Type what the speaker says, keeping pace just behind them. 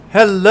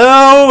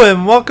Hello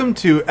and welcome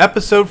to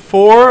episode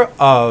 4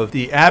 of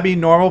the Abby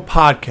Normal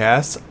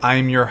Podcast.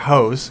 I'm your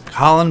host,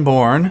 Colin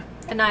Bourne.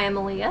 And I am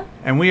Aaliyah.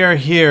 And we are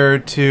here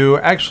to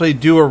actually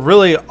do a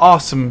really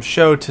awesome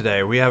show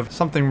today. We have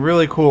something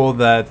really cool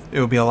that it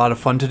will be a lot of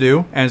fun to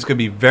do, and it's going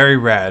to be very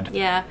rad.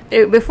 Yeah.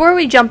 Before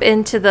we jump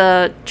into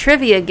the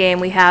trivia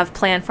game we have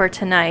planned for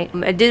tonight,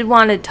 I did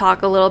want to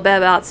talk a little bit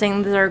about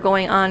things that are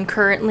going on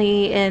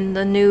currently in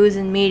the news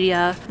and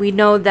media. We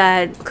know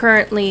that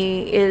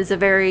currently is a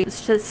very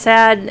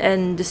sad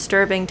and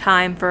disturbing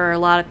time for a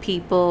lot of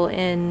people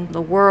in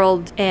the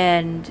world.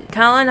 And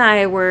Colin and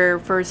I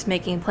were first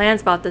making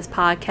plans about this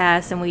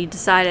podcast, and we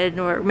decided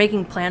we're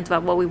making plans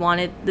about what we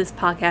wanted this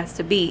podcast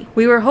to be.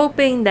 We were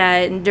hoping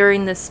that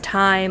during this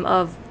time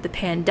of the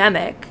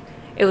pandemic,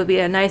 it would be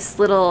a nice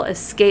little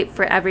escape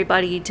for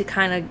everybody to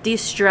kind of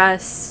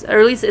de-stress, or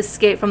at least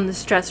escape from the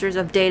stressors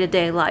of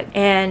day-to-day life.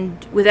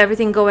 And with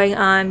everything going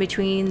on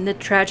between the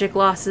tragic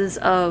losses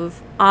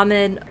of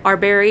Ahmaud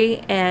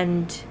Arbery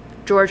and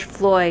George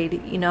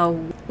Floyd,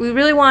 we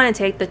really want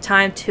to take the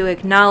time to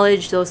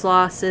acknowledge those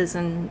losses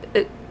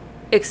and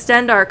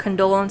extend our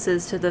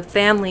condolences to the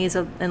families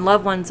and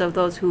loved ones of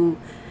those who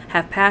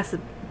have passed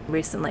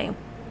recently.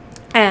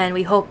 And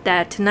we hope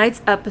that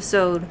tonight's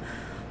episode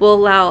will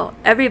allow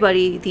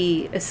everybody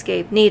the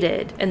escape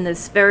needed in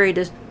this very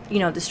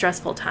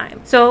distressful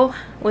time. So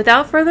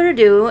without further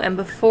ado, and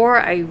before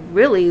I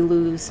really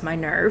lose my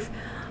nerve,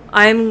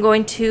 I'm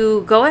going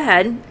to go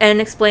ahead and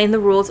explain the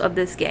rules of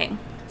this game.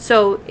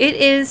 So it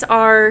is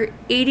our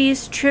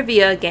 80's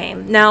trivia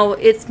game. Now,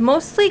 it's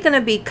mostly going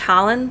to be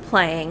Colin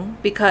playing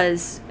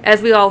because,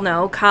 as we all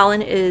know,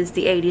 Colin is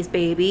the 80's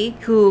baby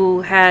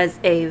who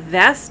has a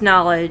vast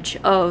knowledge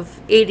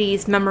of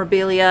 80's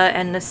memorabilia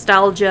and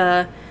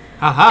nostalgia.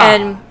 Aha.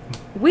 And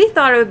we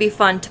thought it would be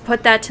fun to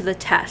put that to the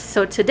test.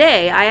 So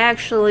today, I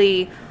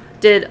actually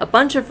did a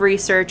bunch of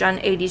research on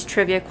 80's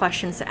trivia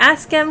questions to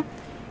ask him.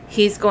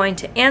 He's going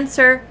to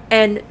answer,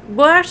 and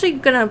we're actually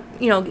going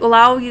to,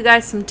 allow you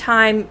guys some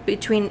time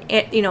between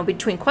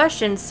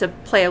questions to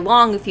play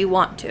along if you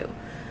want to,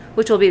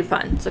 which will be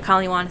fun. So,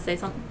 Colin, you want to say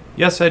something?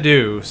 Yes, I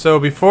do. So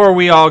before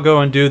we all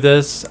go and do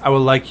this, I would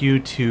like you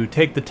to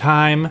take the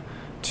time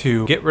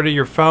to get rid of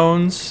your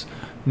phones,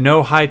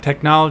 no high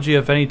technology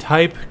of any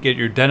type, get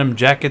your denim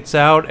jackets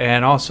out,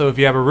 and also if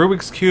you have a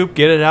Rubik's Cube,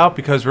 get it out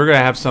because we're going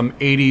to have some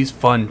 80's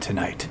fun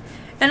tonight.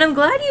 And I'm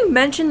glad you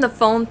mentioned the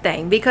phone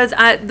thing because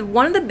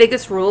one of the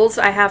biggest rules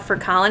I have for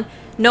Colin,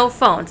 no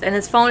phones. And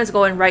his phone is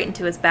going right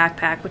into his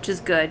backpack, which is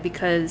good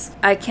because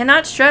I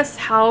cannot stress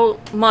how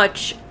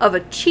much of a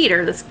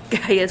cheater this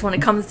guy is when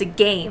it comes to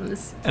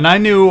games. And I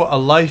knew a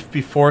life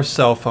before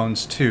cell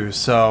phones too,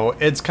 so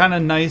it's kind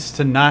of nice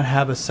to not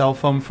have a cell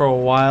phone for a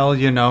while,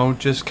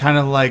 just kind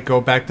of like go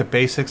back to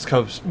basics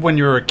because when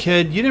you were a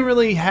kid, you didn't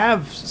really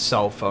have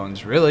cell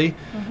phones, really.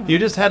 Mm-hmm. You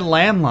just had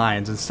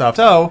landlines and stuff.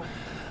 So...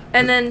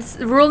 And then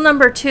rule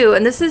number 2,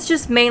 and this is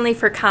just mainly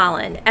for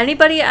Colin.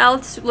 Anybody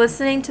else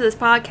listening to this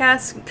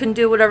podcast can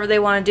do whatever they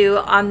want to do.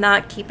 I'm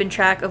not keeping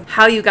track of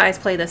how you guys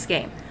play this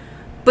game.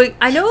 But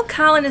I know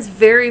Colin is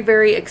very,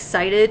 very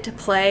excited to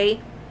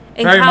play.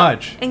 And very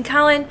much. And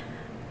Colin,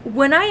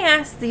 when I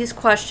ask these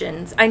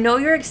questions, I know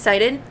you're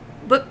excited,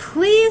 but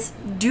please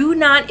do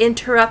not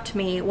interrupt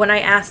me when I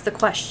ask the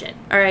question,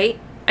 all right?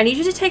 I need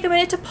you to take a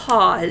minute to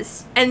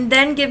pause and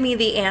then give me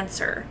the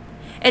answer.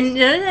 And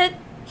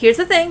here's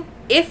the thing.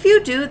 If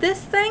you do this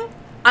thing,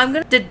 I'm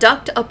going to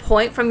deduct a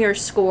point from your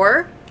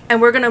score,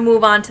 and we're going to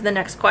move on to the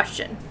next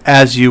question.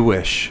 As you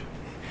wish.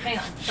 Hang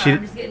on. Sorry,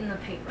 I'm just getting the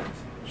paper.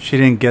 She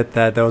didn't get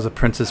that. That was a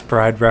Princess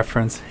Bride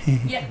reference.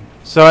 Yeah.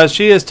 So as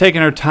she has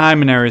taken her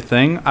time and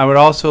everything, I would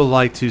also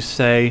like to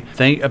say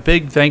a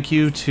big thank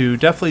you to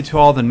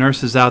all the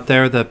nurses out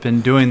there that have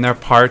been doing their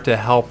part to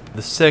help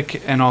the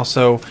sick and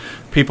also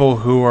people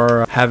who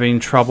are having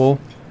trouble.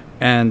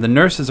 And the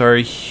nurses are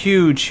a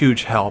huge,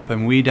 huge help,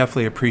 and we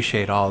definitely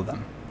appreciate all of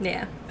them.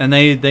 Yeah. And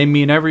they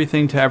mean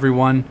everything to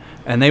everyone,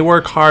 and they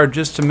work hard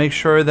just to make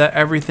sure that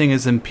everything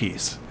is in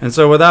peace. And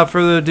so without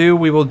further ado,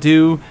 we will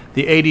do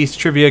the 80's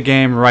trivia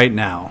game right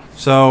now.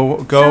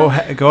 So go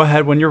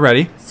ahead when you're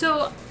ready.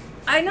 So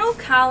I know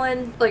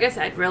Colin, like I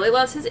said, really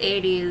loves his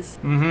 80's,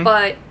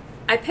 but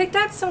I picked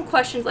out some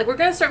questions. Like, we're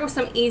going to start with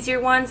some easier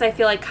ones. I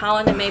feel like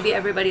Colin and maybe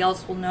everybody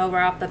else will know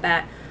right off the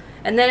bat.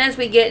 And then as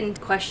we get into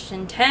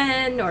question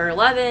 10 or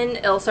 11,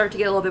 it'll start to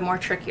get a little bit more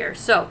trickier.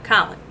 So,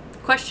 Colin,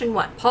 question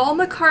 1. Paul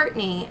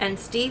McCartney and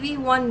Stevie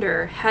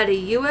Wonder had a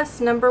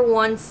U.S.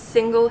 #1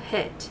 single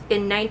hit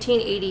in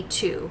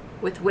 1982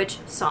 with which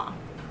song?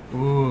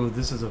 Ooh,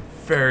 this is a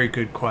very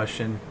good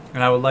question.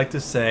 And I would like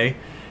to say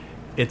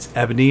it's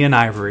Ebony and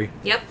Ivory.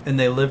 Yep. And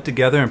they live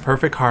together in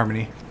perfect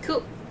harmony.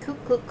 Cool.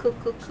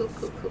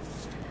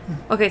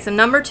 Okay, so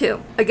number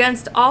 2.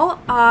 Against All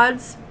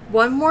Odds,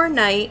 One More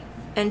Night,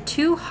 and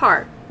Two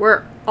Heart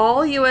were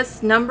all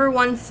U.S.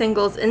 #1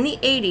 singles in the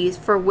 80's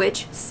for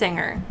which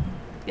singer?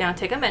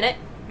 Take a minute.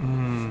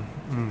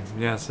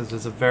 Yes, this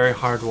is a very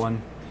hard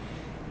one.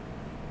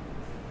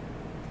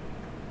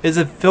 Is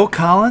it Phil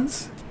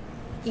Collins?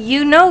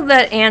 You know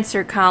that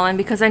answer, Colin,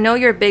 because I know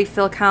you're a big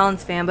Phil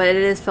Collins fan, but it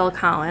is Phil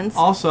Collins.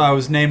 Also, I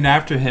was named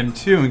after him,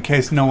 too, in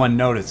case no one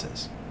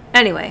notices.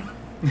 Anyway.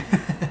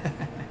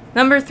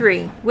 Number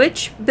 3.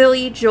 Which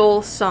Billy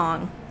Joel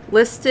song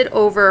listed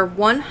over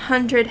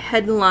 100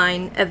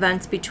 headline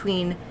events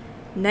between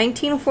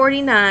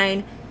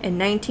 1949 and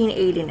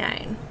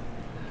 1989?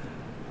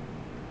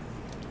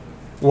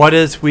 What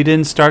is We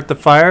Didn't Start the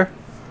Fire?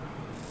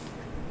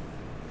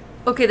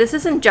 Okay, this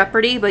isn't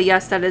Jeopardy, but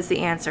yes, that is the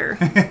answer.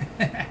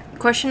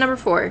 Question number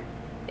 4.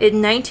 In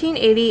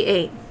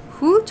 1988,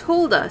 who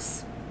told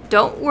us,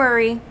 don't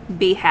worry,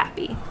 be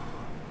happy?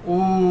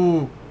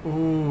 Ooh.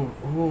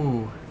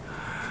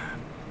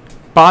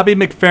 Bobby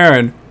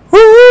McFerrin.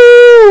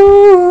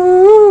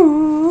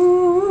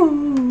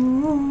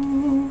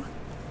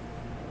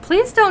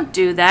 Please don't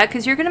do that,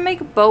 because you're going to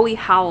make Bowie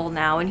howl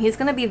now, and he's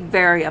going to be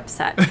very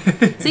upset.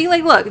 See,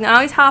 like, look,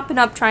 now he's hopping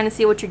up trying to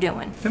see what you're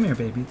doing. Come here,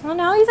 baby. Well,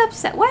 now he's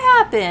upset. What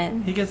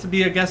happened? He gets to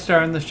be a guest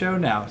star on the show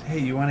now. Hey,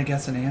 you want to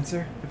guess an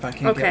answer? If I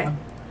can't get one?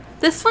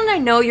 This one I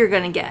know you're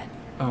going to get.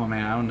 Oh,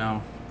 man, I don't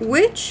know.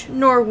 Which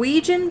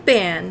Norwegian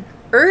band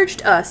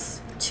urged us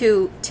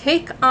to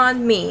Take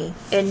On Me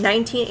in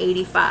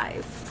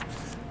 1985?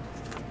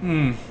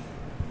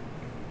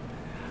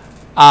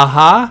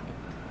 Uh-huh.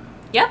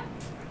 Yep.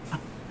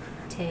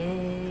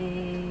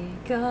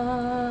 Take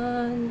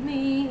on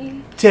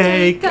me.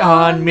 Take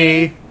on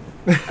me.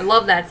 I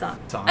love that song.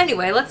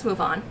 Anyway, let's move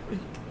on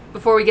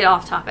before we get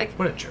off topic.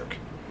 What a jerk.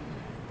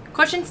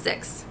 Question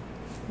 6.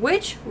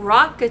 Which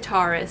rock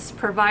guitarist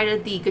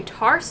provided the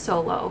guitar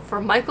solo for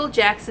Michael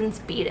Jackson's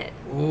Beat It?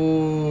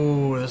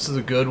 Ooh, this is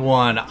a good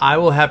one. I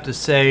will have to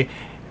say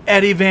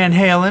Eddie Van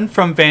Halen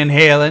from Van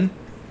Halen.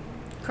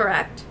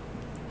 Correct.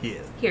 He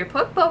is. Here,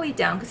 put Bowie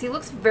down because he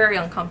looks very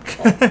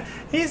uncomfortable.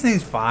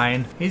 He's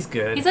fine. He's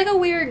good. He's like a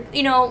weird,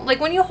 like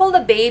when you hold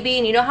a baby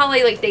and you know how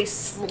they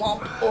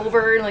slump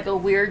over in like a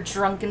weird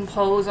drunken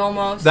pose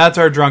almost? That's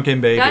our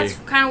drunken baby. That's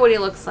kind of what he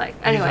looks like.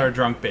 Anyway. He's our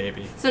drunk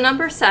baby. So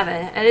number 7,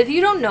 and if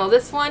you don't know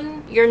this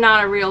one, you're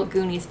not a real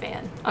Goonies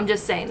fan. I'm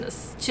just saying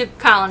this to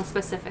Colin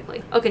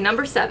specifically. Okay,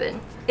 number 7.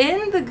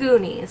 In the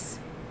Goonies,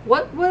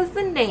 what was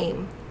the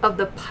name of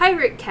the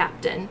pirate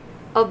captain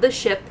of the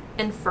ship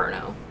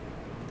Inferno?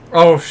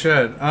 Oh,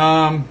 shit.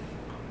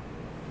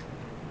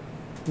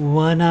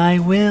 One-Eye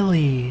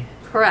Willie.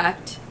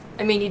 Correct.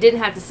 I mean, you didn't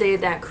have to say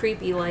it that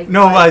creepy like...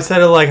 No, but I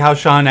said it like how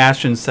Sean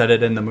Astin said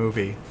it in the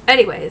movie.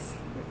 Anyways.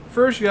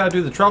 First, you gotta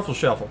do the truffle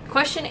shuffle.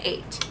 Question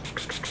 8.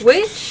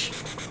 Which...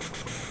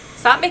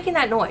 Stop making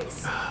that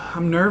noise.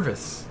 I'm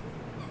nervous.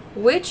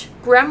 Which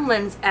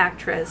Gremlins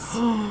actress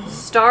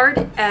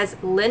starred as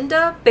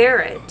Linda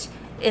Barrett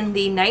in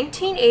the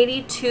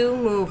 1982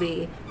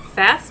 movie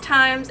Fast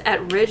Times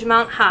at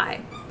Ridgemont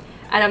High?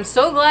 And I'm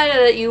so glad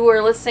that you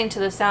were listening to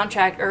the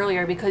soundtrack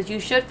earlier because you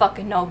should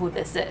fucking know who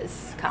this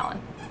is, Colin.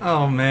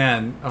 Oh,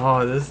 man.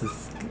 Oh, this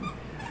is...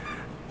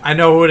 I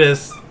know who it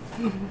is.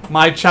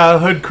 My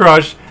childhood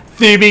crush,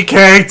 Phoebe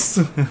Cates.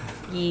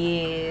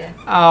 Yeah.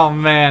 Oh,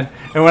 man.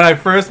 And when I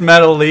first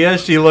met Aaliyah,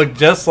 she looked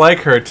just like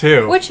her,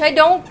 too. Which I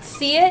don't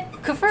see it.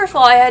 Because first of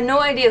all, I had no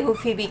idea who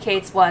Phoebe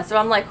Cates was. So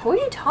I'm like, who are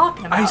you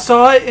talking about? I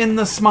saw it in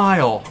The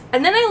Smile.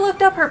 And then I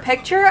looked up her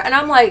picture, and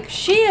I'm like,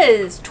 she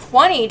is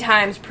 20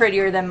 times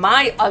prettier than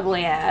my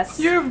ugly ass.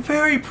 You're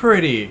very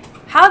pretty.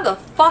 How the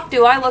fuck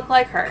do I look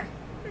like her?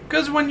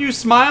 Because when you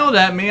smiled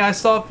at me, I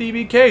saw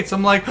Phoebe Cates.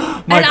 I'm like,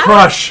 my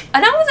crush.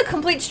 And I was a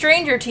complete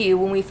stranger to you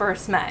when we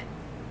first met.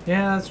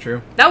 Yeah, that's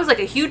true. That was like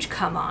a huge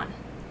come on.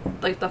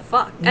 Like the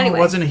fuck. No, anyway.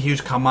 It wasn't a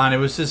huge come on. It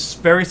was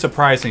just very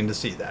surprising to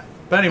see that.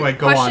 But anyway,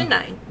 go on. Question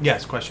 9.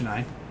 Yes, question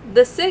 9.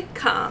 The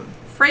sitcom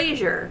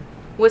Frasier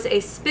was a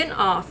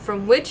spin-off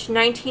from which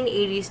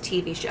 1980s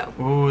TV show?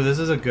 Ooh, this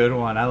is a good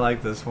one. I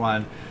like this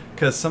one.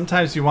 Because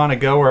sometimes you want to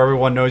go where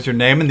everyone knows your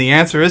name, and the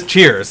answer is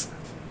Cheers.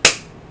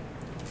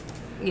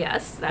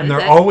 Yes, that is it. And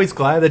they're always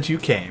glad that you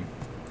came.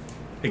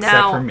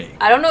 Except for me.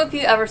 I don't know if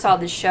you ever saw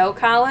the show,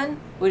 Colin,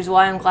 which is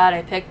why I'm glad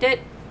I picked it.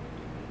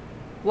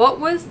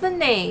 What was the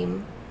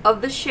name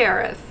of the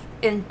sheriff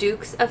in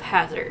Dukes of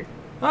Hazzard?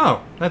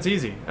 Oh, that's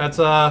easy. That's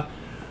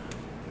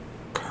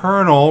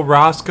Colonel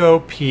Roscoe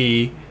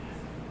P.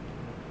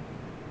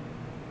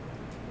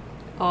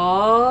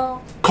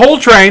 Oh.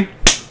 Coltrane!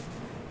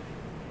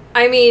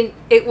 I mean,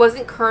 it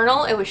wasn't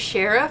Colonel, it was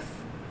Sheriff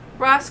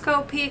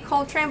Roscoe P.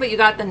 Coltrane, but you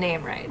got the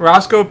name right.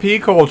 Roscoe P.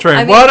 Coltrane.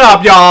 I mean, what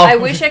up, y'all? I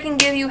wish I can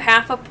give you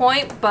half a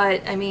point,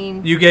 but I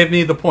mean... You gave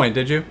me the point,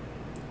 did you?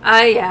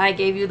 Yeah, I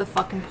gave you the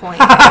fucking point.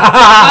 You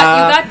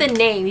got the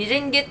name. You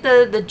didn't get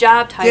the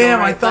job title. Damn,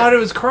 right, I thought it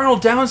was Colonel.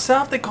 Down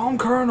south, they call him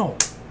Colonel.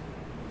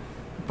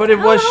 But it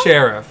was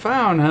Sheriff.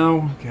 I don't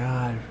know.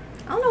 God.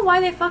 I don't know why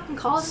they fucking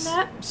called him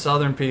that.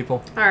 Southern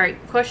people.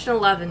 Alright, question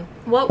 11.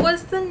 What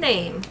was the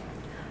name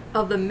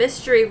of the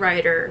mystery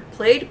writer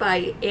played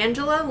by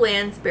Angela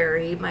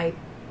Lansbury, my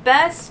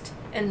best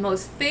and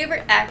most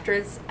favorite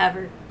actress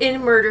ever,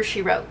 in Murder,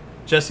 She Wrote?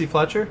 Jesse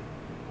Fletcher?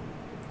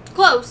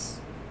 Close.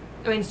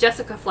 I mean, it's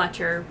Jessica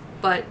Fletcher,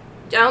 but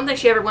I don't think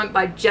she ever went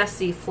by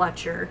Jessie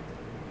Fletcher.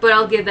 But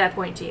I'll give that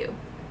point to you.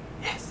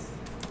 Yes.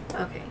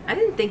 Okay, I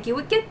didn't think you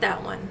would get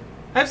that one.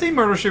 I've seen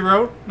Murder, She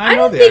Wrote. I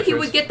know didn't the think actress. you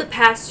would get the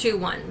past two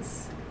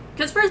ones.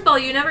 Because first of all,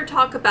 you never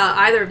talk about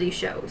either of these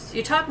shows.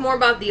 You talk more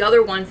about the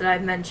other ones that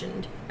I've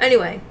mentioned.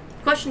 Anyway,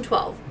 question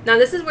 12. Now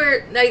this is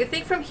where, I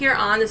think from here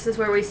on, this is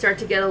where we start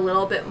to get a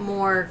little bit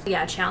more,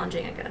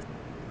 challenging, I guess.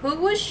 Who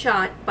was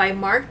shot by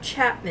Mark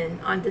Chapman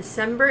on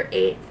December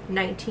 8th,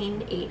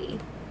 1980?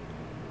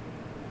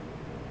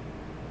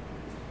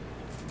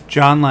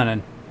 John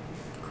Lennon.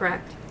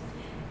 Correct.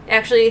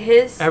 Actually,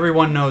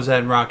 Everyone knows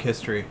that in rock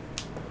history.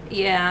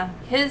 Yeah,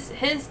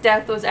 his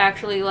death was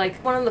actually like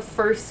one of the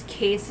first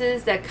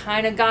cases that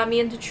kind of got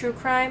me into true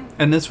crime.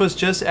 And this was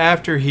just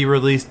after he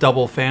released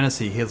Double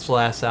Fantasy, his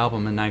last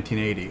album in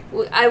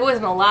 1980. I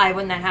wasn't alive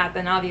when that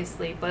happened,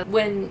 obviously, but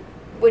when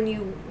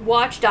you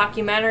watch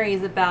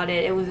documentaries about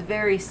it, it was a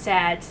very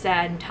sad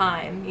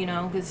time,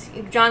 because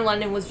John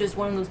Lennon was just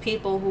one of those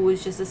people who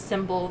was just a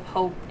symbol of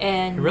hope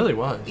and... He really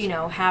was.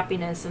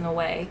 Happiness in a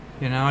way.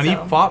 And he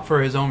fought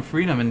for his own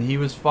freedom, and he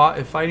was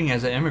fighting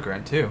as an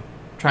immigrant, too.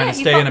 Trying to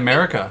stay in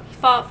America. He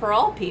fought for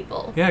all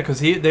people. Yeah, because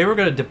they were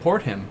going to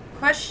deport him.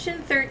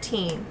 Question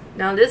 13.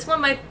 Now, this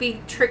one might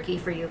be tricky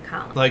for you,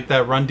 Colin. Like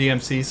that Run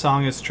DMC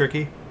song is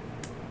tricky?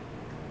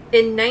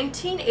 In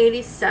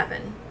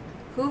 1987,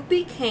 who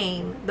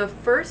became the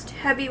first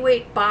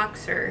heavyweight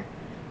boxer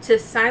to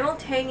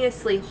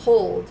simultaneously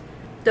hold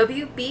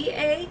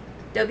WBA,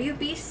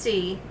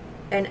 WBC,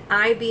 and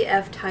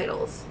IBF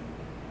titles?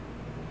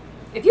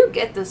 If you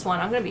get this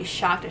one, I'm going to be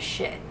shocked as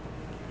shit.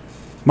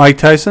 Mike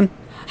Tyson?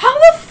 How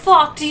the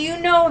fuck do you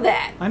know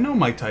that? I know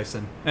Mike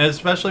Tyson. And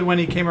especially when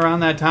he came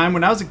around that time.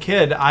 When I was a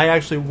kid, I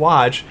actually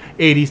watched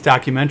 80's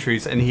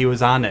documentaries, and he was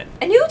on it.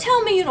 And you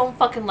tell me you don't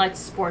fucking like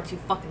sports, you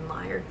fucking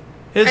liar.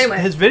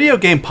 His video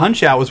game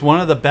Punch-Out was one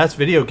of the best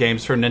video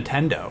games for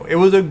Nintendo. It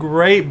was a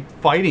great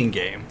fighting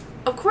game.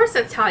 Of course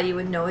that's how you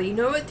would know it. You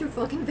know it through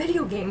fucking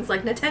video games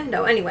like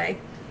Nintendo. Anyway,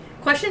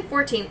 question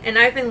 14, and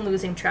I've been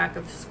losing track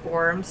of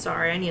score. I'm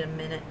sorry, I need a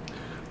minute.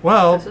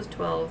 Well, this was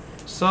 12.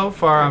 So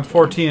far,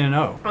 14.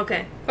 I'm 14-0.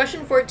 Okay.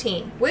 Question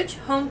 14. Which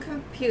home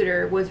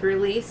computer was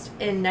released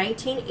in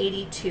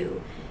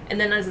 1982? And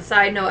then as a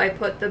side note, I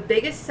put the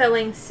biggest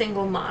selling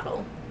single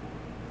model.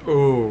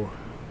 Ooh.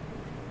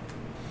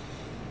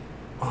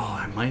 Oh,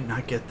 I might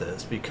not get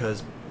this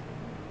because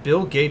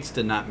Bill Gates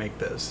did not make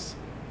this.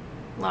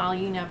 Well,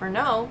 you never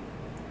know.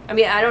 I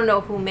mean, I don't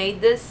know who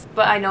made this,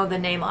 but I know the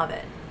name of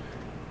it.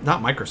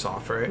 Not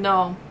Microsoft, right?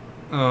 No.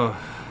 Ugh.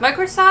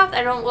 Microsoft?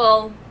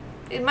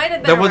 It might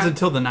have been. That wasn't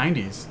until the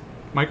 90s.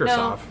 Microsoft.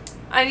 No.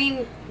 I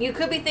mean, you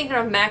could be thinking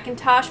of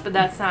Macintosh, but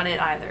that's not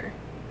it either.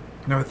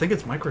 No, I think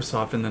it's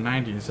Microsoft in the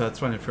 90s.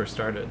 That's when it first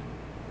started.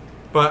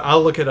 But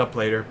I'll look it up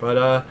later.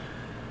 But,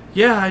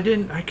 yeah, I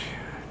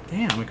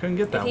couldn't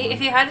get that one. If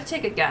you had to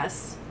take a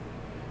guess.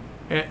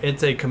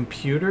 It's a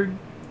computer?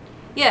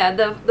 Yeah,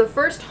 the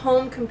first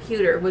home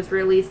computer was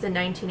released in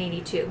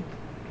 1982.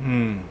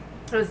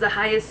 It was the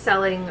highest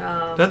selling...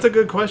 That's a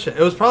good question.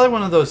 It was probably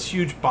one of those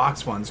huge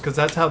box ones, because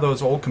that's how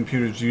those old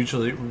computers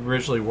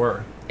originally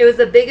were. It was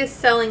the biggest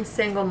selling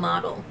single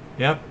model.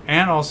 Yep,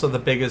 and also the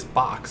biggest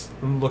box.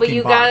 But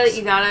you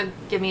gotta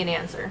give me an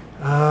answer.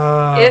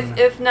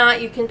 If not,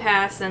 you can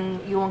pass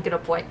and you won't get a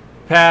point.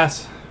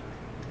 Pass.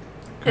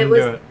 Couldn't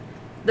do it.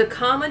 The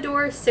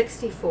Commodore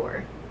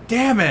 64.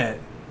 Damn it!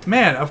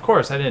 Man, of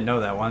course, I didn't know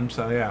that one,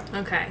 so yeah.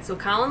 Okay, so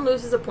Colin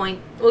loses a point.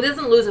 Well, he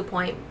doesn't lose a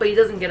point, but he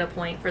doesn't get a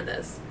point for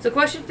this. So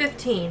question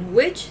 15.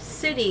 Which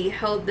city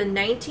held the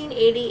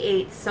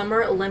 1988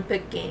 Summer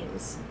Olympic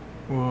Games?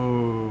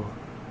 Ooh.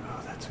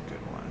 Oh, that's a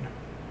good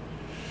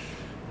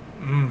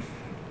one.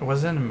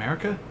 Was it in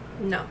America?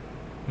 No.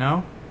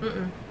 No?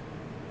 Mm-mm.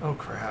 Oh,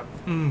 crap.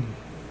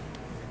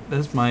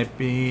 This might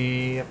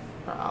be a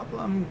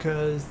problem,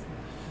 because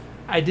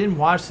I didn't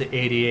watch the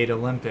 88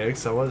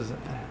 Olympics, so I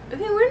wasn't... I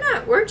mean,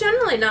 we're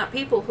generally not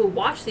people who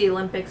watch the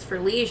Olympics for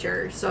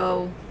leisure,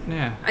 so...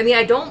 Yeah. I mean,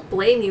 I don't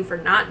blame you for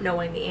not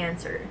knowing the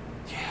answer.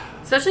 Yeah.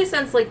 Especially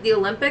since, like, the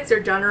Olympics are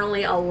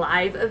generally a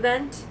live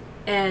event,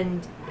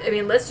 and, I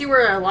mean, unless you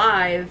were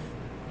alive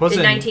in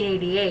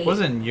 1988...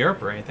 Wasn't in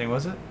Europe or anything,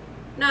 was it?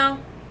 No.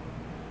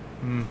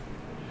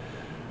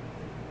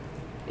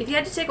 If you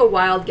had to take a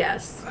wild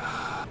guess...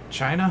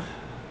 China?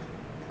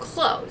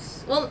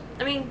 Close. Well,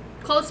 I mean,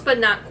 close but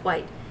not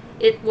quite.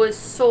 It was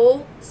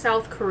Seoul,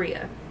 South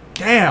Korea.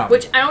 Damn!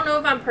 Which, I don't know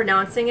if I'm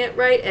pronouncing it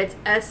right. It's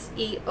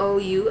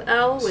Seoul.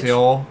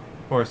 Seoul?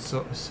 Or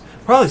Seoul?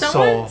 Probably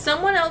Seoul.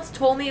 Someone else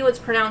told me it was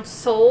pronounced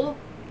Seoul.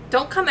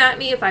 Don't come at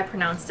me if I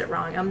pronounced it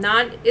wrong. I'm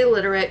not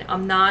illiterate.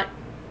 I'm not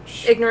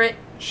ignorant.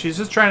 She's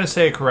just trying to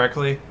say it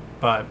correctly,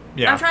 but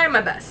yeah. I'm trying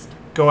my best.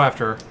 Go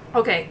after her.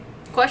 Okay,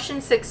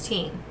 question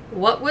 16.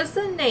 What was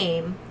the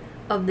name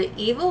of the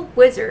evil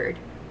wizard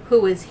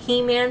who was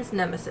He-Man's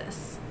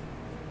nemesis?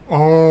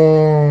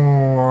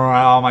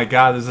 Oh my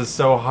god, this is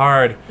so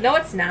hard. No,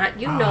 it's not.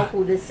 You know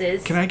who this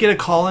is. Can I get a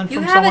call in from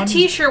someone? You have a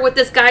t-shirt with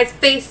this guy's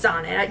face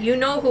on it. You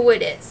know who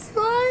it is.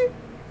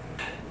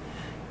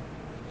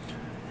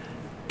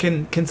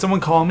 Can someone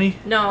call me?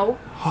 No.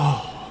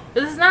 Oh.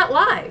 This is not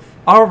live.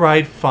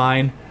 Alright,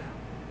 fine.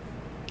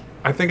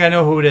 I think I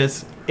know who it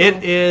is.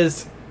 It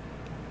is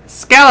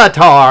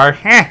Skeletor.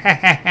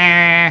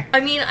 I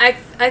mean,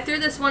 I threw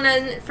this one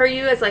in for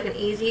you as like an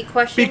easy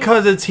question.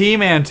 Because it's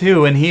He-Man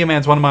too, and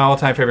He-Man's one of my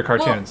all-time favorite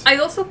cartoons. Well, I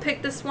also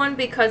picked this one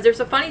because there's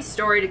a funny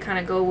story to kind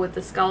of go with the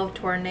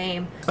Skeletor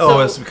name. Oh,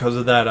 it's because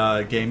of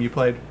that game you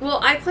played? Well,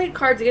 I played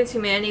Cards Against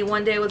Humanity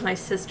one day with my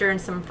sister and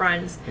some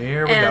friends.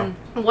 Here we go.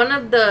 One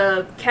of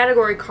the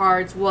category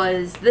cards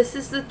was, this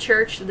is the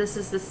church, this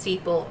is the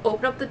steeple.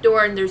 Open up the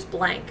door and there's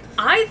blank.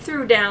 I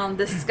threw down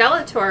the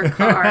Skeletor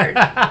card.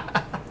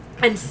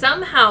 And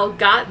somehow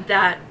got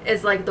that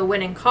as like the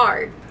winning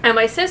card. And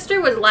my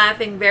sister was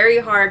laughing very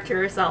hard to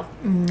herself.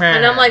 And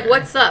I'm like,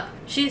 what's up?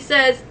 She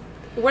says,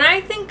 when I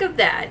think of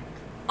that,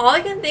 all I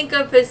can think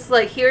of is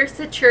like, here's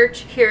the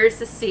church, here's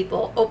the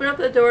steeple. Open up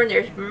the door and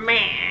there's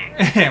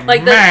meh. Like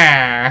the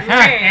meh.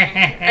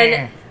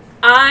 And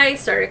I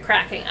started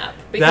cracking up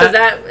because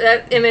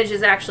that image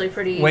is actually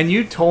pretty. When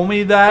you told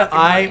me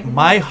that,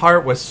 my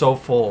heart was so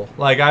full.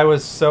 Like I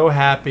was so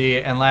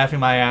happy and laughing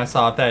my ass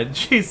off that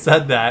she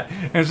said that,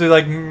 and she's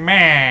like,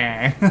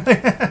 "Man."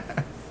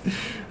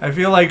 I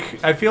feel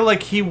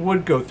like he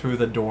would go through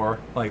the door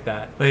like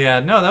that. But yeah,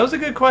 no, that was a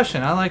good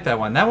question. I like that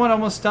one. That one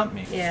almost stumped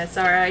me. Yeah,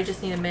 sorry, I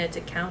just need a minute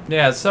to count.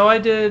 Yeah, so I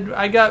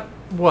got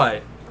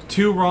what?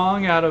 2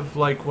 wrong out of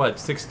like what?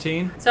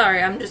 16?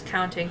 Sorry, I'm just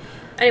counting.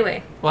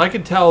 Anyway. Well, I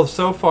can tell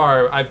so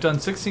far I've done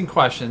 16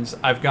 questions.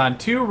 I've gone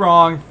 2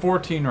 wrong,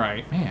 14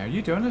 right. Man, are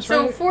you doing this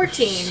right? So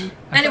 14.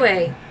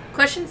 Anyway,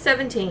 question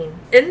 17.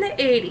 In the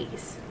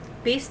 80s,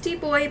 Beastie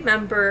Boy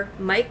member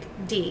Mike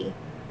D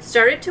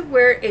started to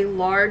wear a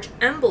large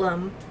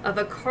emblem of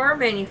a car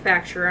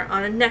manufacturer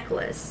on a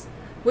necklace.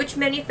 Which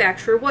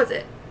manufacturer was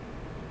it?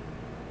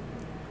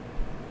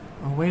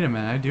 Oh, wait a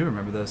minute. I do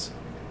remember this.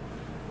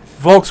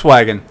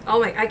 Volkswagen.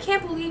 Oh my, I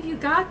can't believe you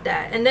got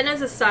that. And then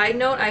as a side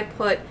note, I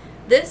put,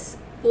 this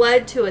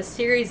led to a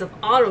series of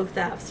auto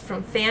thefts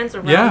from fans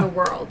around the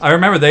world. I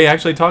remember they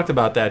actually talked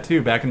about that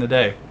too back in the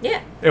day.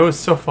 Yeah. It was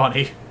so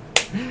funny.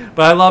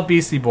 But I love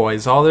Beastie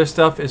Boys. All their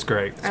stuff is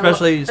great.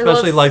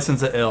 Especially License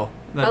to Ill.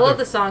 I love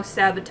the song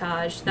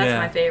Sabotage. That's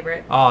my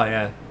favorite. Oh,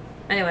 yeah.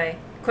 Anyway,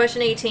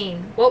 question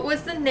 18. What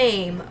was the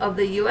name of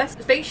the U.S.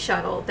 space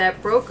shuttle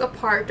that broke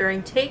apart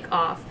during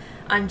takeoff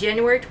on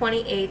January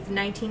 28th,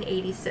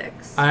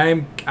 1986.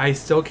 I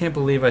still can't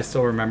believe I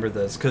still remember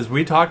this, because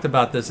we talked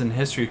about this in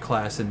history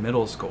class in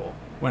middle school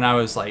when I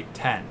was like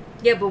 10.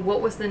 Yeah, but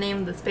what was the name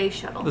of the space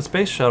shuttle? The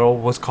space shuttle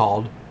was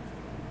called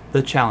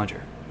the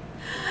Challenger.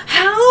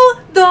 How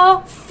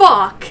the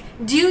fuck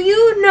do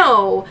you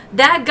know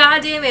that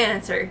goddamn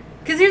answer?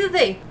 Because here's the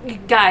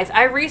thing, guys,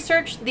 I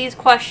researched these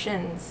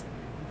questions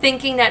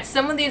thinking that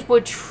some of these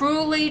would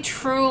truly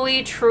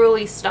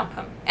stump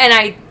him. And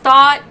I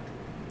thought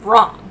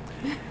wrong.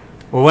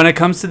 Well, when it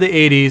comes to the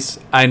 80s,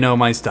 I know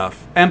my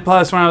stuff. And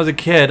plus, when I was a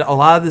kid, a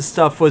lot of this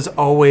stuff was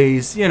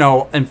always,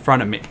 in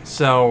front of me.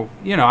 So,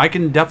 I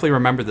can definitely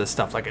remember this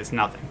stuff like it's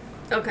nothing.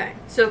 Okay,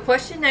 so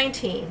question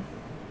 19.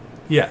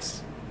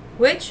 Yes.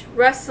 Which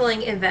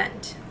wrestling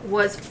event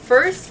was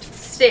first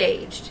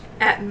staged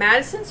at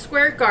Madison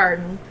Square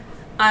Garden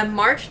on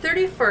March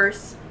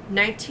 31st,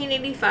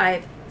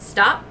 1985?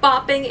 Stop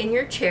bopping in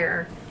your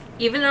chair,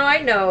 even though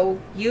I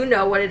know you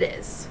know what it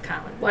is.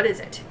 Colin, what is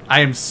it? I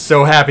am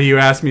so happy you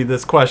asked me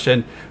this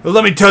question.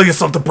 Let me tell you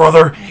something,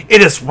 brother.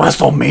 It is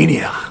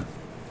WrestleMania.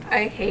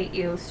 I hate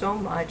you so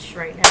much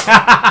right now.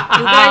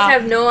 You guys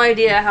have no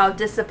idea how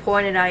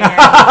disappointed I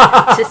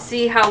am to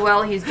see how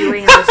well he's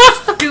doing in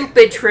this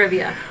stupid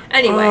trivia.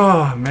 Anyway.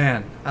 Oh,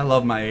 man. I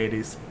love my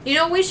 80s.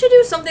 We should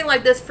do something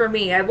like this for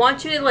me. I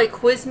want you to,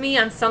 quiz me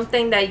on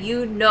something that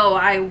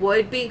I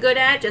would be good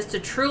at, just to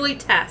truly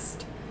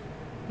test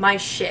my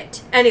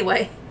shit.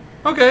 Anyway.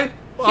 Okay.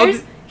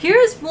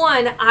 Here's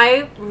one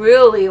I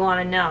really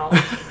want to know,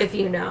 if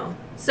you know.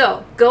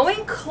 So,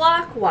 going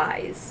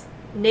clockwise,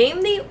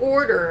 name the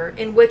order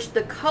in which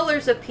the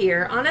colors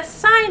appear on a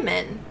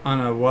Simon.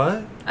 On a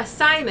what? A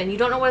Simon. You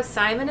don't know what a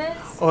Simon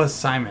is? Oh, a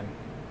Simon.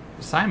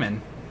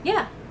 Simon?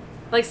 Yeah.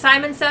 Like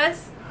Simon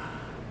Says?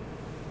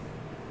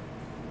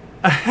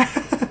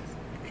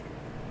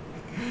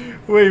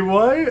 Wait,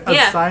 what?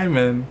 A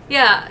Simon?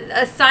 Yeah,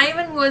 a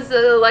Simon was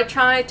an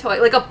electronic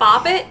toy. Like a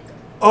Bop It?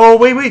 Oh,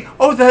 wait.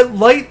 Oh, that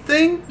light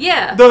thing?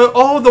 Yeah. The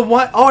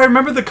one. Oh, I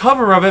remember the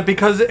cover of it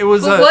because it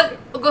was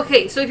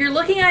Okay, so if you're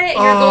looking at it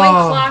and you're going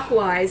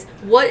clockwise,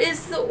 what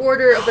is the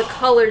order of the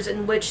colors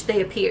in which they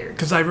appear?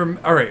 Because all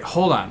right,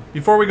 hold on.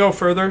 Before we go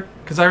further,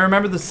 because I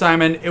remember the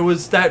Simon, it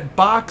was that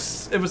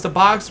box, it was the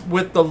box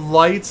with the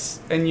lights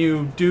and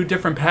you do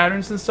different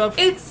patterns and stuff.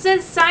 It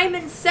says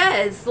Simon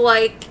Says,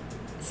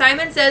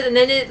 Simon Says, and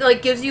then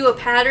it gives you a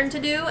pattern to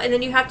do, and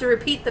then you have to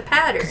repeat the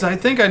pattern. Because I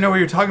think I know what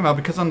you're talking about,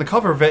 because on the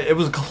cover of it, it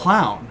was a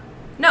clown.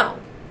 No,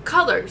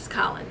 colors,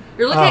 Colin.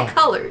 You're looking at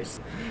colors.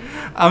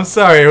 I'm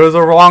sorry, it was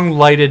a wrong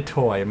lighted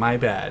toy. My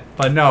bad.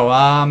 But no,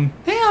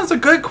 that's a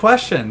good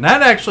question.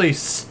 That actually,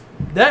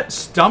 that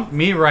stumped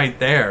me right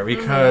there,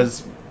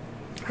 because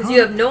Because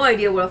you have no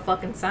idea what a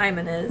fucking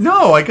Simon is.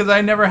 No, because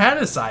I never had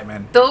a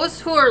Simon.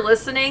 Those who are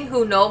listening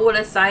who know what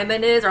a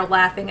Simon is are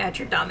laughing at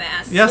your dumb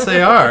ass. Yes,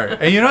 they are.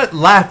 And you know what?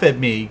 Laugh at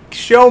me.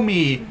 Show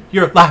me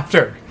your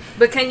laughter.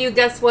 But can you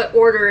guess what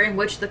order in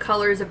which the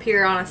colors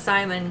appear on a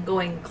Simon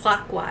going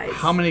clockwise?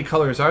 How many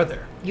colors are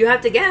there? You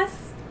have to guess.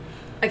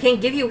 I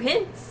can't give you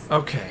hints.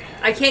 Okay.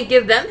 I can't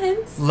give them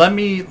hints. Let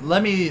me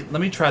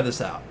try this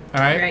out. All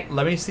right? All right.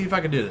 Let me see if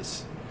I can do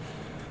this.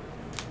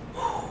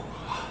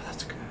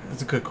 That's good.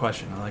 That's a good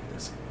question. I like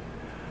this.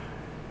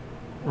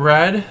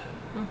 Red.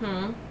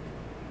 Mm-hmm.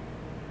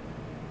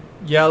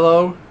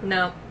 Yellow.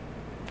 No.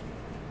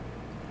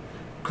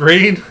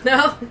 Green.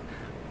 No.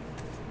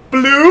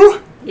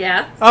 Blue.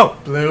 Yeah. Oh,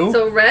 blue.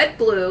 So red,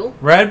 blue.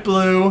 Red,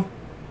 blue.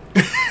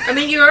 I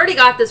mean, you already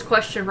got this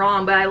question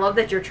wrong, but I love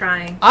that you're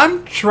trying.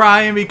 I'm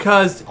trying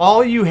because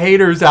all you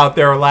haters out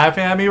there are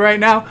laughing at me right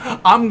now.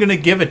 I'm going to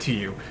give it to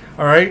you.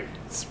 All right?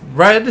 It's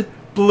red,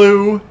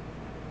 blue,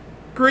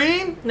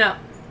 green? No.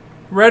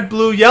 Red,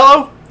 blue,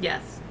 yellow?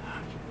 Yes.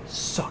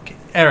 Suck it.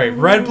 All right.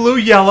 Red, blue,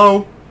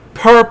 yellow,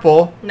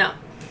 purple. No.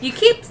 You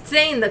keep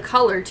saying the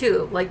color,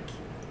 too. Like,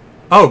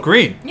 Oh,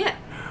 green. yeah.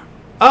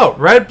 Oh,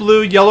 red,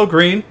 blue, yellow,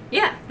 green.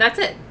 Yeah, that's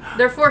it.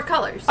 There are 4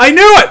 colors. I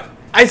knew it.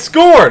 I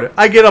scored.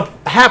 I get a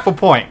half a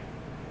point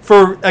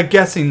for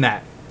guessing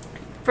that.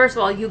 First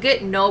of all, you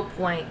get no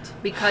point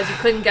because you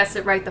couldn't guess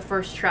it right the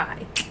first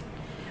try.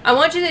 I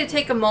want you to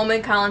take a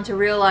moment, Colin, to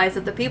realize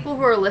that the people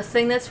who are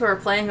listening to this, who are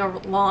playing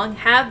along,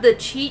 have the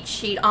cheat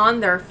sheet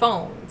on their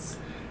phones.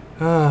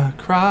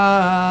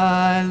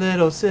 Cry,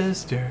 little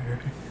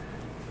sister.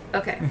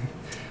 Okay.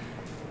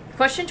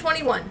 Question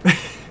 21.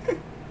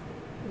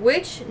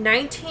 Which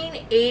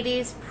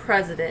 1980s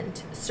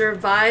president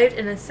survived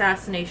an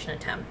assassination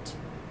attempt?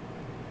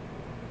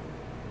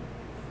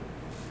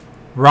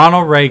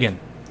 Ronald Reagan.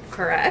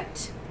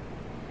 Correct.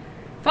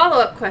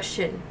 Follow-up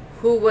question.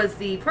 Who was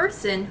the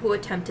person who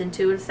attempted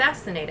to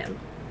assassinate him?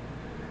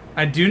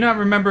 I do not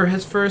remember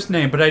his first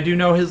name, but I do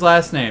know his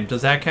last name.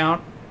 Does that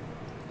count?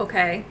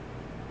 Okay.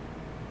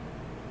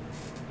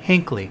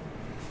 Hinckley.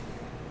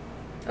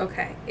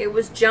 Okay. It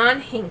was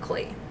John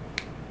Hinckley.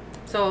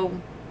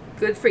 So,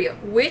 good for you.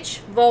 Which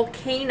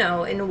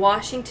volcano in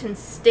Washington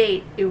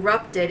State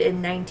erupted in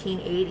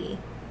 1980?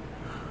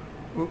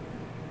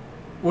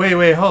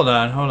 Wait, hold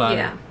on.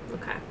 Yeah.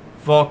 Okay.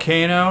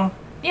 Volcano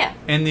Yeah.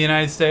 in the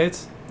United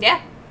States?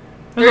 Yeah.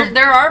 There's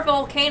There are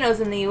volcanoes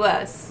in the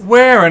U.S.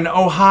 Where? In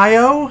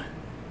Ohio?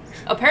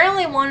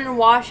 Apparently one in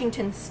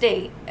Washington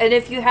State. And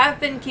if you have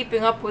been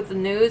keeping up with the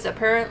news,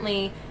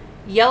 apparently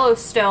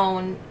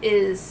Yellowstone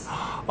is...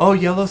 Oh,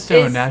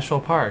 Yellowstone National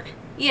Park.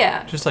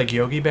 Yeah. Just like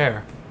Yogi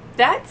Bear.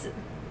 That's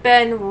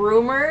been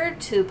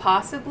rumored to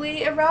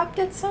possibly erupt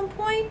at some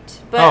point,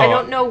 but I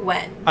don't know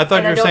when. I thought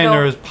And you were don't saying know-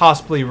 there was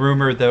possibly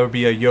rumored there would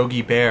be a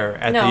Yogi Bear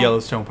at the No.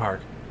 Yellowstone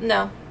Park.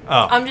 No.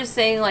 Oh. I'm just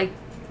saying, like,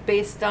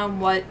 based on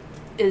what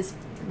is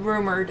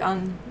rumored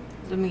on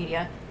the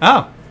media. Oh,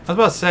 I was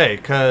about to say,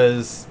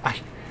 because I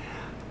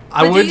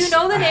But would... do you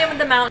know the name of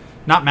the mountain?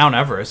 Not Mount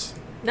Everest.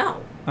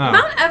 No. Oh.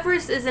 Mount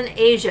Everest is in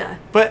Asia.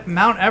 But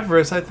Mount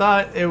Everest, I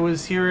thought it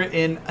was here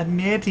in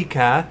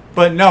America.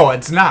 But no,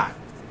 it's not.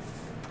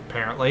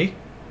 Apparently.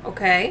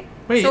 Okay.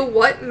 Wait. So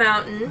what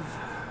mountain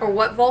or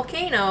what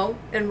volcano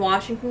in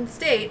Washington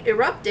State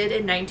erupted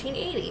in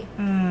 1980?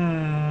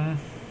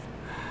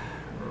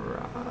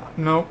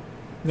 Nope.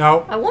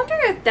 No. I wonder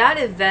if that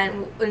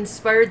event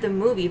inspired the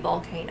movie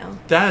Volcano.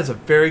 That is a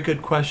very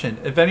good question.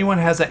 If anyone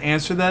has an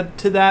answer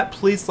to that,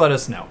 please let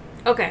us know.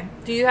 Okay.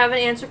 Do you have an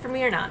answer for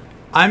me or not?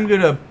 I'm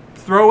going to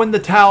throw in the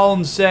towel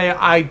and say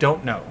I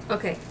don't know.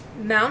 Okay.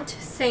 Mount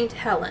St.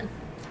 Helen.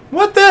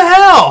 What the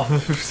hell? No,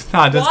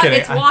 just kidding.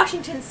 It's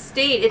Washington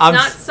State. It's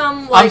not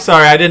some, like... I'm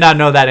sorry, I did not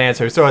know that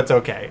answer, so it's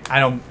okay. I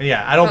don't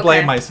blame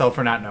Okay. myself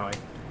for not knowing.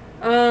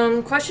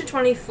 Question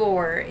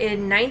 24.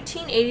 In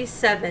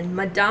 1987,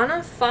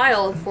 Madonna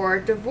filed for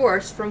a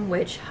divorce from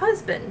which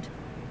husband?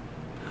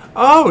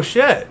 Oh,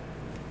 shit.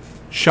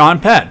 Sean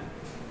Penn.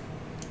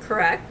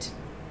 Correct.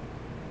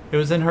 It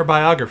was in her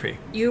biography.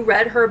 You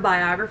read her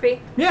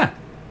biography? Yeah.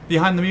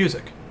 Behind the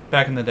Music,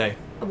 back in the day.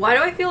 Why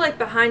do I feel like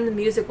Behind the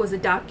Music was a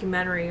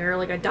documentary or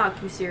like a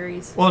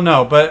docuseries? Well,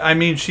 no, but I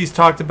mean, she's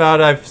talked about.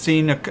 I've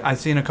seen a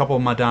couple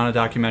of Madonna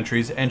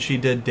documentaries, and she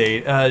did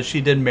date. She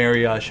did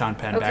marry Sean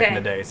Penn back in Okay.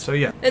 the day. So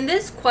yeah. In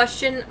this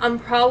question, I'm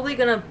probably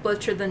gonna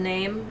butcher the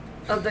name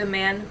of the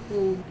man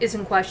who is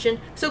in question.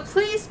 So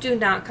please do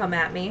not come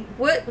at me.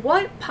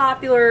 What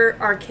popular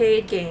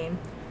arcade game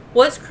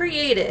was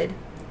created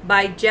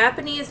by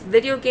Japanese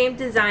video game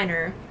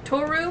designer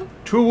Toru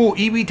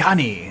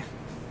Iwatani.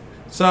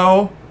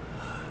 So.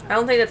 I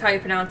don't think that's how you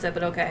pronounce it,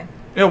 but okay.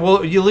 Yeah, well,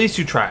 at least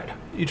you tried.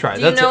 You tried.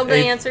 Do you know the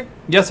answer?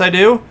 Yes, I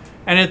do.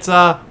 And it's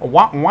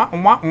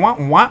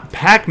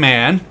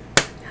Pac-Man.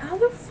 How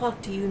the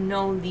fuck do you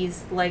know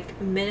these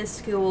like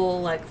minuscule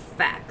like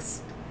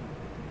facts?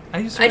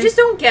 I just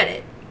don't get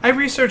it. I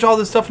researched all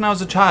this stuff when I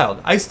was a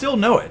child. I still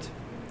know it.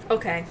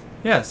 Okay.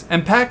 Yes,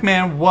 and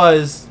Pac-Man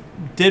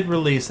did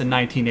release in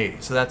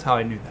 1980, so that's how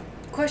I knew that.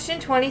 Question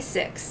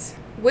 26.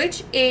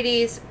 Which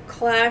 80s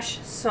Clash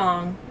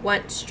song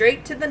went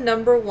straight to the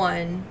number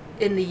one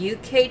in the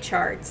UK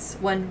charts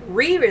when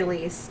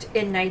re-released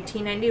in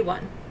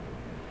 1991?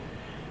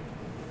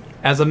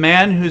 As a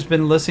man who's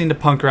been listening to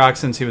punk rock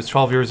since he was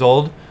 12 years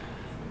old,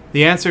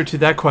 the answer to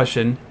that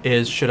question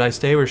is, should I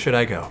stay or should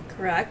I go?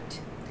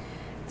 Correct.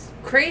 It's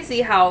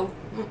crazy how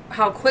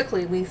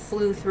quickly we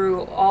flew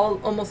through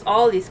almost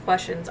all of these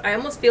questions. I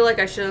almost feel like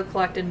I should have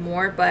collected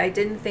more, but I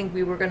didn't think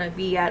we were going to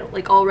be at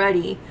like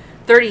already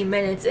 30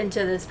 minutes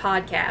into this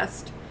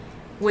podcast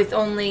with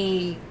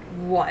only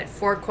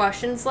 4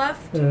 questions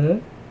left? Mm-hmm.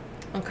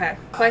 Okay.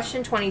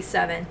 Question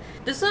 27.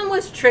 This one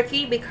was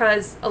tricky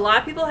because a lot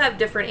of people have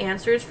different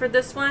answers for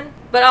this one,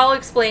 but I'll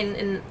explain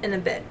in a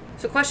bit.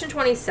 So question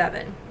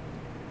 27.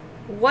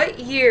 What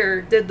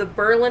year did the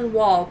Berlin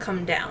Wall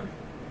come down?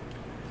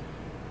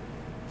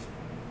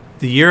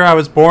 The year I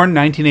was born,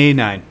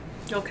 1989.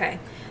 Okay.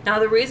 Now,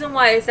 the reason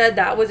why I said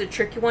that was a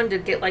tricky one to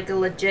get like a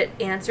legit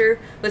answer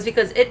was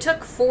because it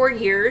took 4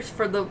 years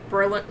for the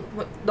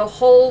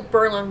whole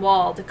Berlin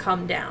Wall to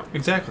come down.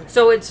 Exactly.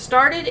 So it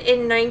started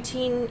in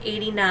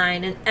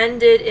 1989 and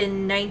ended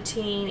in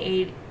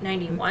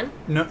 1991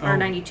 or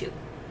 92.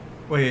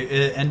 Wait,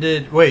 it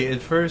ended. Wait, they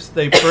first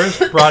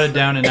brought it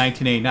down in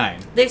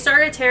 1989. They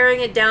started tearing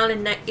it down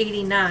in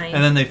 89.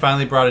 And then they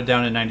finally brought it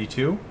down in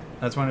 92?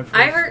 That's when it first...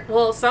 I heard,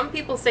 well, some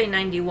people say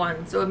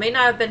 91, so it may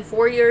not have been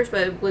 4 years,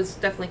 but it was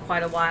definitely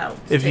quite a while.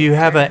 If you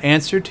have an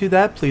answer to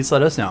that, please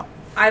let us know.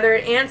 Either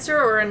an answer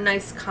or a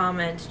nice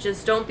comment.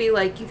 Just don't be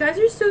like, you guys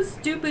are so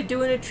stupid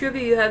doing a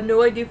trivia, you have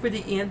no idea for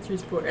the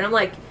answers for it. And I'm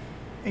like,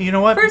 you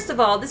know what? First of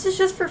all, this is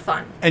just for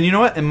fun. And you know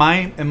what? And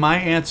my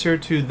answer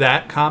to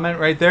that comment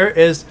right there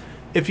is,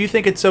 if you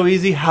think it's so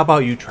easy, how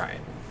about you try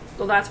it?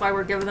 Well, that's why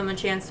we're giving them a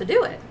chance to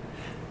do it.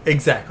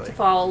 Exactly. To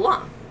follow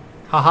along.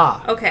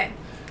 Haha. Okay.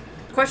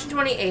 Question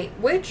 28.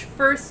 Which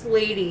First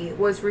Lady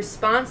was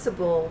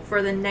responsible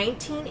for the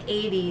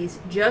 1980s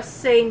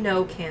Just Say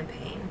No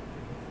campaign?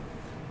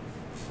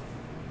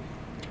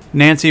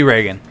 Nancy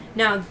Reagan.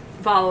 Now,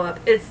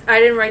 follow-up. I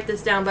didn't write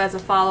this down, but as a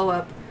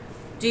follow-up,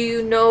 do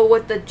you know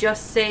what the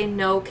Just Say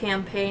No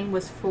campaign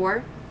was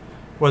for?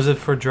 Was it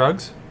for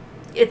drugs?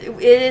 It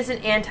is an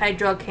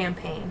anti-drug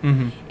campaign.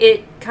 Mm-hmm.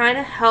 It kind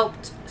of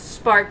helped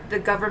spark the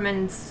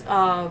government's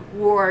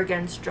war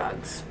against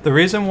drugs. The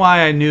reason why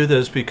I knew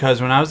this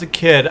because when I was a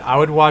kid, I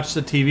would watch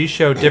the TV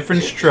show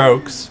Different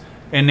Strokes,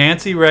 and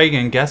Nancy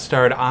Reagan guest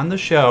starred on the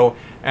show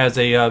as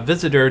a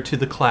visitor to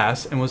the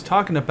class and was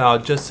talking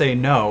about Just Say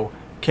No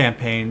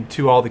campaign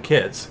to all the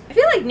kids. I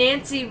feel like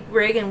Nancy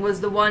Reagan was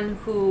the one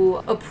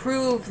who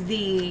approved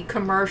the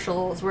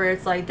commercials where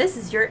it's like, this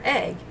is your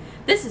egg.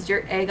 This is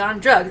your egg on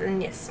drugs,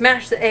 and you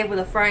smash the egg with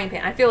a frying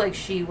pan. I feel like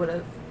she would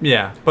have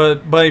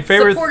but my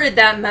favorite supported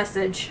that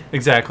message.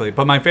 Exactly.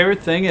 But my favorite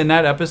thing in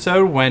that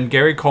episode when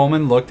Gary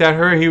Coleman looked at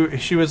her,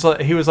 he was like,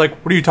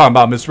 "What are you talking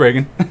about, Miss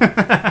Reagan?" All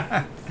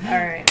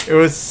right. It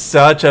was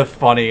such a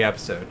funny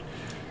episode.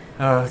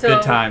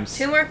 Good times.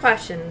 2 more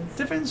questions.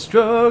 Different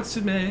strokes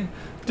to me.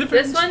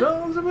 Different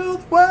strokes about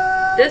the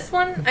world. This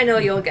one I know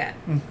you'll get.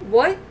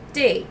 What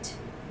date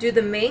do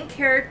the main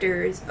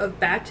characters of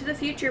Back to the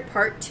Future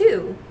Part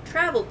 2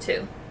 travel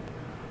to?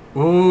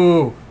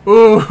 Ooh,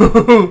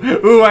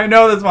 I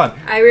know this one.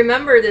 I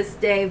remember this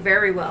day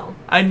very well.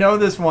 I know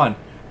this one.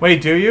 Wait,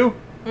 do you?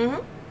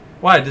 Mm-hmm.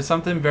 Why? Did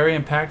something very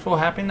impactful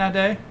happen that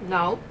day?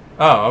 No.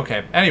 Oh,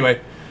 okay. Anyway,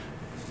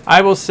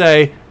 I will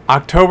say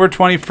October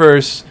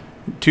 21st,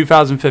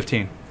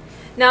 2015.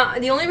 Now,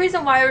 the only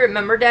reason why I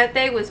remembered that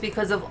day was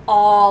because of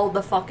all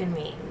the fucking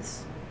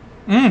memes.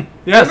 Yes,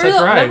 that's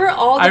right. Remember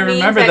all the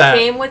memes that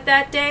came with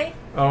that day?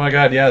 Oh my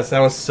god, yes, that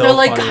was so They're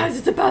like, funny. guys,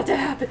 it's about to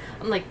happen.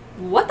 I'm like,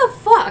 what the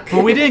fuck?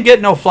 But we didn't get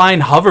no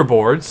flying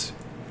hoverboards.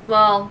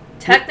 Well,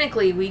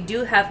 technically, we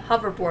do have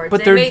hoverboards.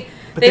 But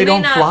they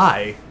don't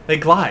fly. They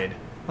glide.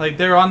 Like,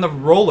 they're on the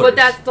rollers. But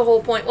that's the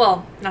whole point.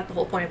 Well, not the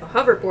whole point of a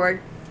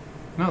hoverboard.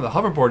 No, the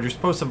hoverboard, you're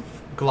supposed to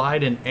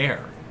glide in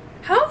air.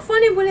 How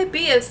funny would it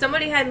be if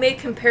somebody had made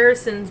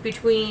comparisons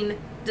between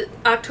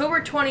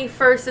October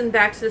 21st and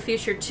Back to the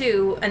Future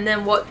 2 and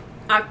then what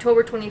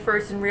October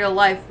 21st in real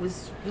life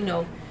was,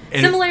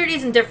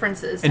 similarities and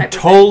differences. And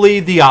totally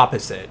the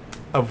opposite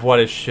of what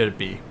it should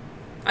be.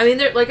 I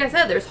mean, like I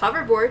said, there's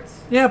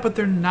hoverboards. Yeah, but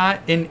they're not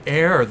in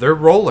air. They're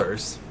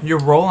rollers. You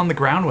roll on the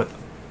ground with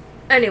them.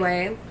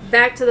 Anyway,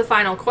 back to the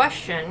final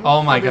question.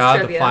 Oh my god,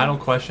 trivia. The final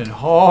question.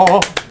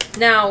 Oh.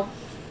 Now,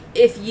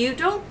 if you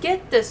don't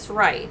get this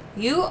right,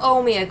 you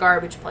owe me a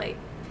garbage plate.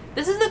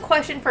 This is the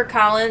question for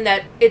Colin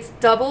that it's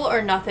double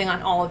or nothing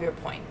on all of your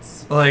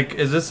points. Like,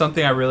 is this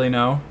something I really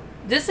know?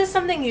 This is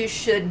something you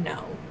should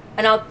know.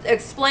 And I'll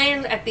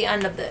explain at the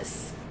end of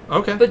this.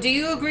 Okay. But do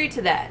you agree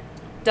to that?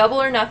 Double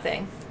or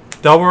nothing?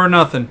 Double or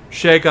nothing.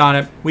 Shake on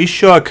it. We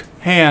shook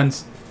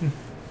hands.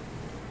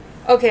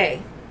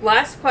 Okay,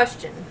 last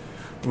question.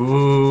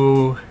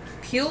 Ooh.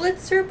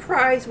 Pulitzer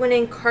Prize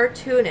winning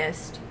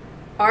cartoonist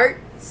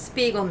Art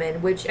Spiegelman,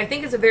 which I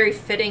think is a very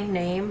fitting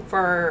name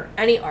for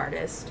any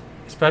artist.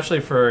 Especially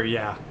for,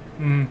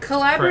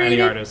 for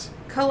any artist.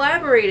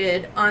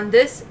 collaborated on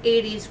this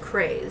 80's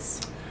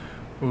craze?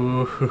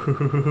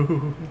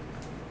 Ooh.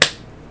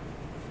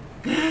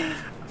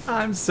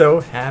 I'm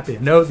so happy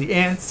to know the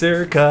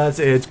answer because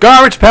it's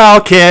Garbage Pail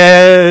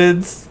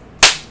Kids.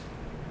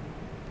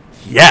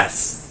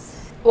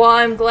 Yes. Well,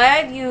 I'm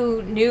glad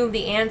you knew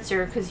the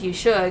answer, because you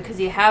should, because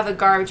you have a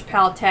Garbage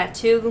Pail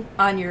tattoo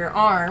on your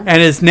arm.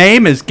 And his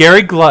name is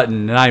Gary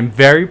Glutton, and I'm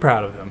very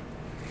proud of him.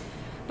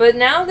 But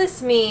now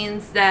this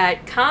means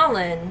that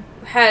Colin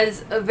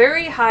has a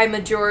very high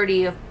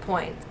majority of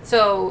points.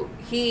 So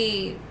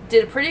he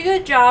did a pretty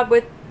good job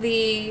with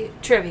the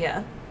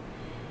trivia.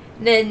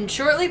 And then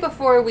shortly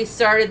before we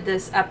started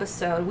this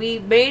episode, we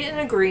made an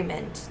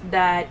agreement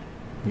that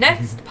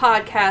next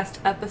podcast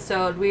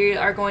episode, we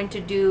are going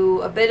to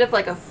do a bit of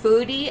like a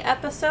foodie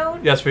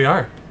episode. Yes, we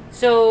are.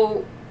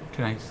 So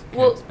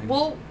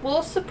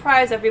We'll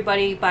surprise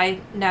everybody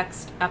by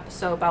next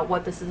episode about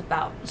what this is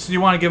about. So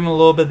you want to give them a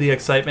little bit of the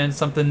excitement,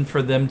 something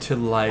for them to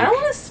like. I don't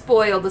want to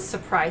spoil the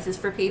surprises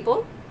for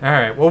people. All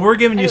right. Well, we're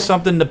giving you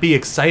something to be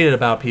excited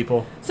about,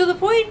 people. So the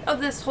point of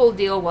this whole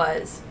deal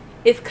was,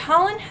 if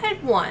Colin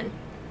had won,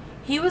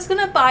 he was going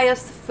to buy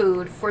us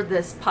food for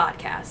this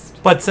podcast.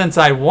 But since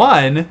I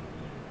won,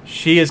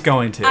 she is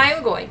going to. I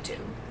am going to.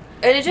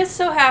 And it just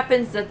so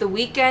happens that the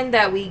weekend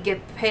that we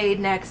get paid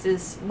next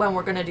is when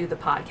we're going to do the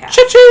podcast.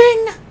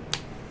 Cha-ching!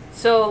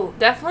 So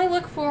definitely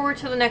look forward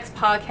to the next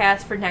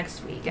podcast for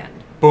next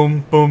weekend.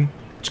 Boom, boom.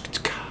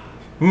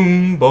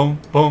 Boom, boom,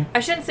 boom.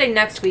 I shouldn't say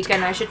next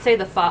weekend. I should say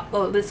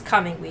this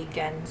coming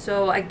weekend.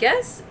 So I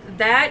guess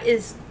that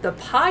is the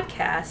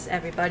podcast,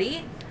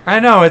 everybody. I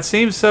know. It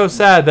seems so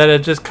sad that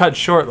it just cut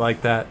short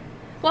like that.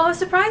 Well, I was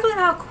surprised with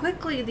how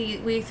quickly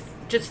we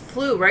just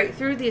flew right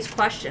through these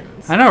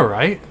questions. I know,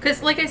 right?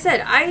 Because, like I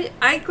said,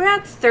 I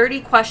grabbed 30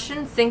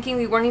 questions thinking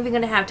we weren't even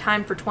going to have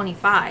time for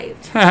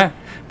 25. But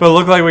it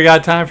looked like we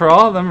got time for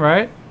all of them,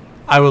 right?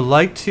 I would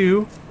like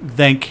to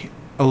thank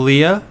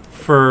Aaliyah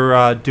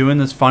for doing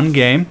this fun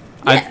game.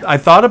 Yeah. I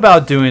thought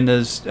about doing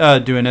this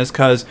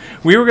because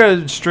we were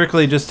going to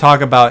strictly just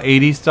talk about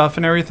 80s stuff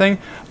and everything,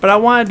 but I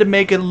wanted to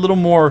make it a little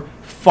more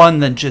fun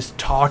than just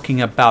talking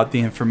about the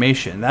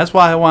information. That's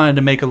why I wanted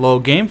to make a little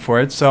game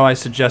for it, so I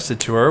suggested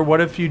to her, what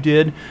if you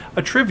did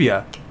a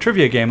trivia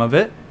game of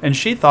it? And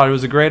she thought it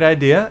was a great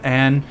idea,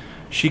 and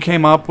she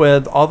came up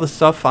with all the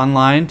stuff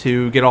online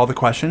to get all the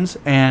questions,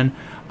 and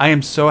I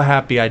am so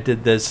happy I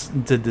did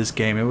this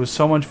game. It was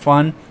so much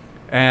fun,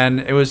 and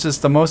it was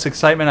just the most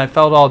excitement I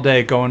felt all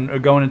day going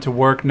into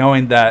work,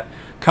 knowing that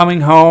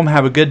coming home,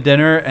 have a good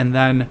dinner, and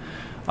then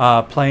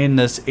playing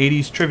this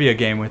 80s trivia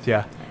game with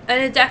you.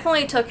 And it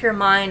definitely took your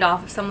mind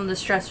off of some of the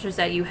stressors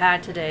that you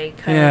had today.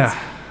 Cause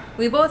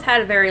we both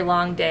had a very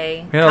long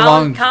day.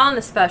 Colin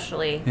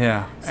especially.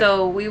 Yeah.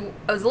 So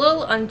I was a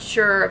little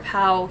unsure of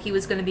how he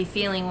was going to be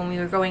feeling when we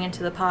were going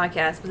into the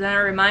podcast. But then I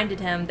reminded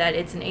him that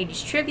it's an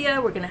 80s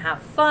trivia. We're going to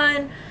have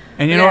fun.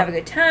 And we're going to have a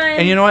good time.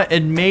 And you know what?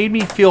 It made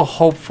me feel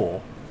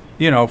hopeful,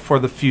 for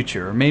the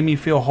future. It made me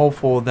feel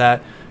hopeful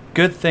that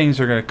good things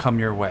are going to come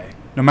your way.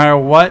 No matter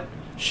what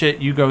shit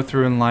you go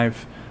through in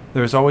life,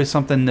 there's always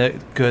something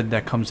good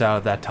that comes out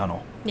of that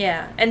tunnel.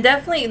 Yeah, and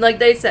definitely, like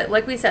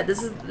we said,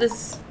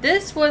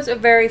 this was a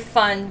very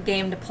fun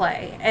game to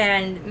play.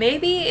 And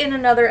maybe in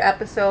another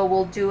episode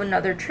we'll do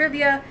another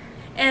trivia.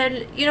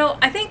 And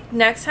I think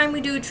next time we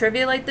do a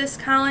trivia like this,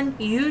 Colin,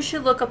 you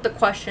should look up the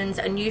questions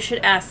and you should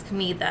ask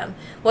me them.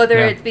 Whether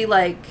it be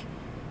like,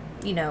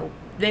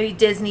 maybe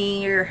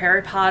Disney or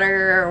Harry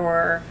Potter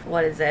or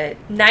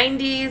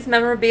 90s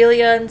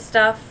memorabilia and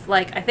stuff.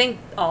 Like, I think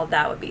all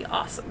that would be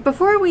awesome.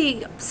 Before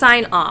we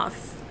sign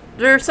off,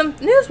 there's some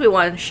news we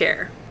wanted to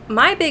share.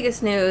 My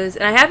biggest news,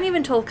 and I haven't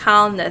even told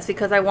Colin this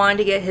because I wanted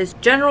to get his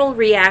general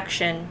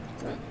reaction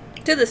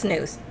to this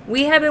news.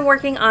 We have been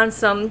working on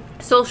some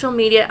social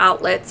media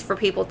outlets for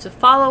people to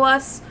follow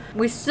us.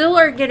 We still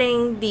are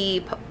getting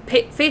the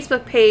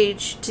Facebook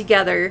page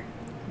together,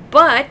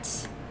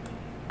 but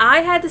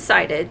I had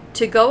decided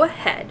to go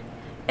ahead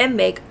and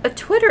make a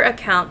Twitter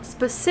account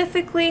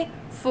specifically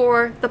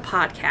for the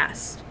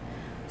podcast.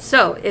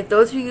 So, if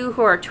those of you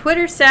who are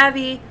Twitter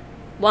savvy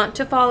want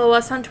to follow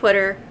us on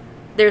Twitter,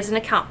 there's an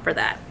account for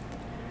that.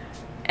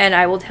 And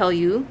I will tell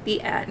you the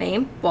 @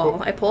 name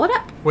while I pull it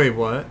up. Wait,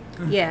 what?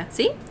 Yeah,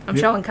 see? I'm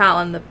showing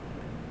Colin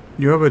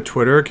You have a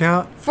Twitter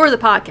account? For the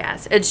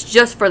podcast. It's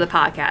just for the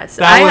podcast.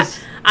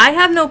 I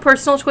have no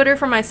personal Twitter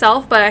for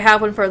myself, but I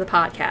have one for the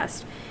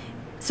podcast.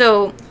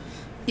 So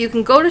you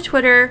can go to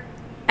Twitter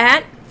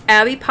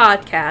 @Abby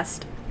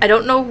Podcast. I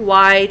don't know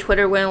why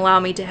Twitter wouldn't allow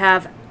me to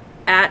have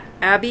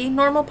 @Abby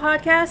Normal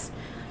Podcast.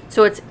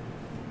 So it's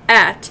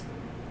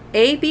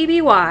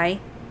 @ABBY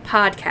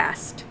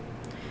Podcast.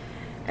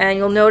 And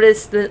you'll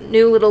notice the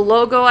new little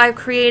logo I've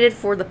created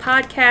for the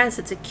podcast.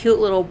 It's a cute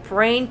little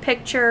brain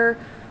picture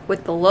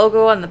with the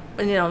logo on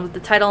the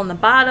title on the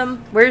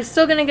bottom. We're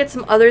still going to get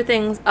some other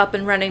things up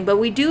and running, but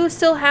we do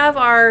still have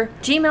our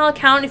Gmail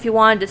account if you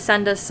wanted to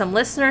send us some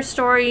listener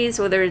stories,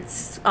 whether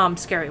it's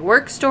scary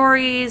work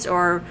stories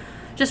or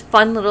just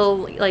fun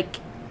little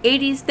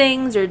 80s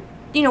things or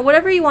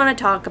whatever you want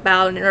to talk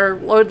about or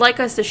would like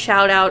us to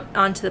shout out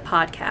onto the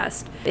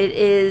podcast. It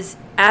is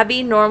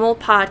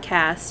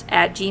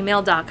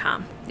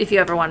abbynormalpodcast@gmail.com. If you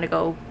ever want to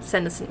go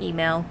send us an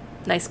email,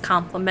 nice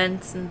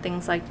compliments and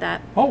things like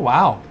that. Oh,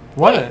 wow.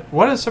 What a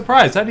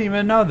surprise. I didn't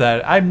even know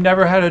that. I've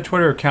never had a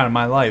Twitter account in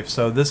my life,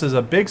 so this is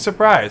a big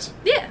surprise.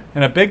 Yeah.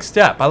 And a big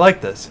step. I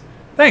like this.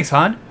 Thanks,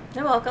 hon.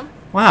 You're welcome.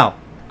 Wow.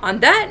 On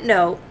that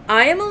note,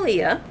 I am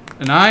Aaliyah.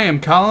 And I am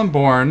Colin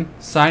Bourne,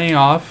 signing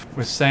off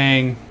with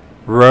saying,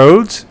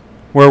 roads?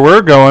 Where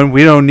we're going,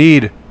 we don't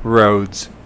need roads.